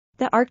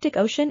The Arctic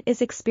Ocean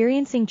is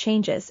experiencing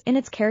changes in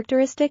its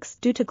characteristics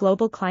due to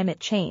global climate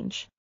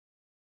change.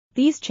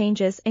 These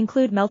changes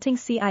include melting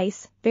sea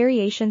ice,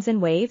 variations in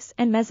waves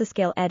and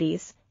mesoscale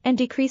eddies, and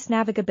decreased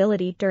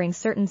navigability during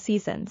certain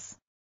seasons.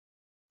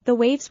 The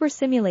waves were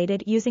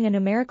simulated using a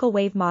numerical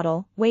wave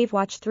model,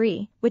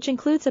 WAVEWATCHIII, which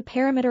includes a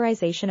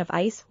parameterization of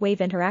ice-wave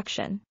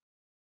interaction.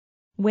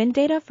 Wind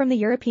data from the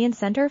European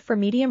Centre for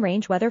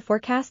Medium-Range Weather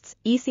Forecasts,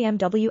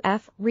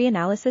 ECMWF,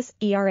 reanalysis,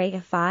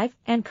 ERA5,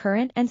 and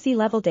current and sea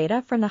level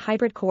data from the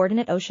Hybrid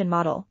Coordinate Ocean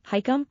Model,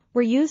 HICOM,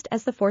 were used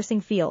as the forcing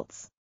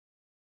fields.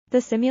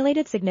 The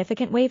simulated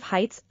significant wave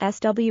heights,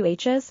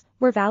 SWHs,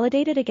 were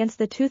validated against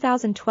the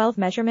 2012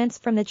 measurements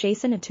from the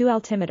Jason 2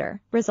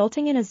 altimeter,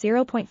 resulting in a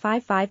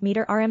 0.55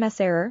 meter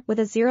RMS error with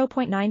a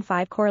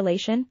 0.95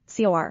 correlation,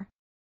 COR.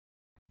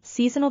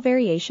 Seasonal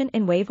variation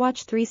in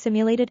WAVEWATCHIII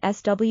simulated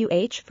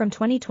SWH from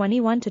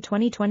 2021 to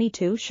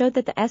 2022 showed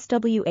that the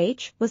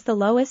SWH was the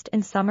lowest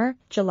in summer,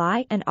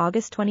 July and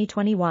August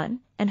 2021,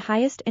 and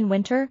highest in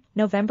winter,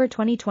 November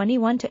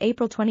 2021 to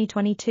April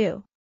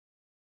 2022.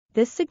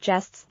 This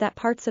suggests that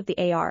parts of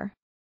the AR.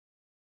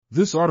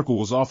 This article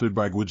was authored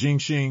by Guojing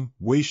Xing,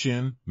 Wei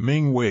Shen,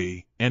 Meng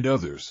Wei, and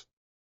others.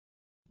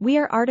 We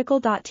are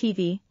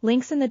RTCLTV,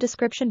 links in the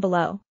description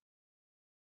below.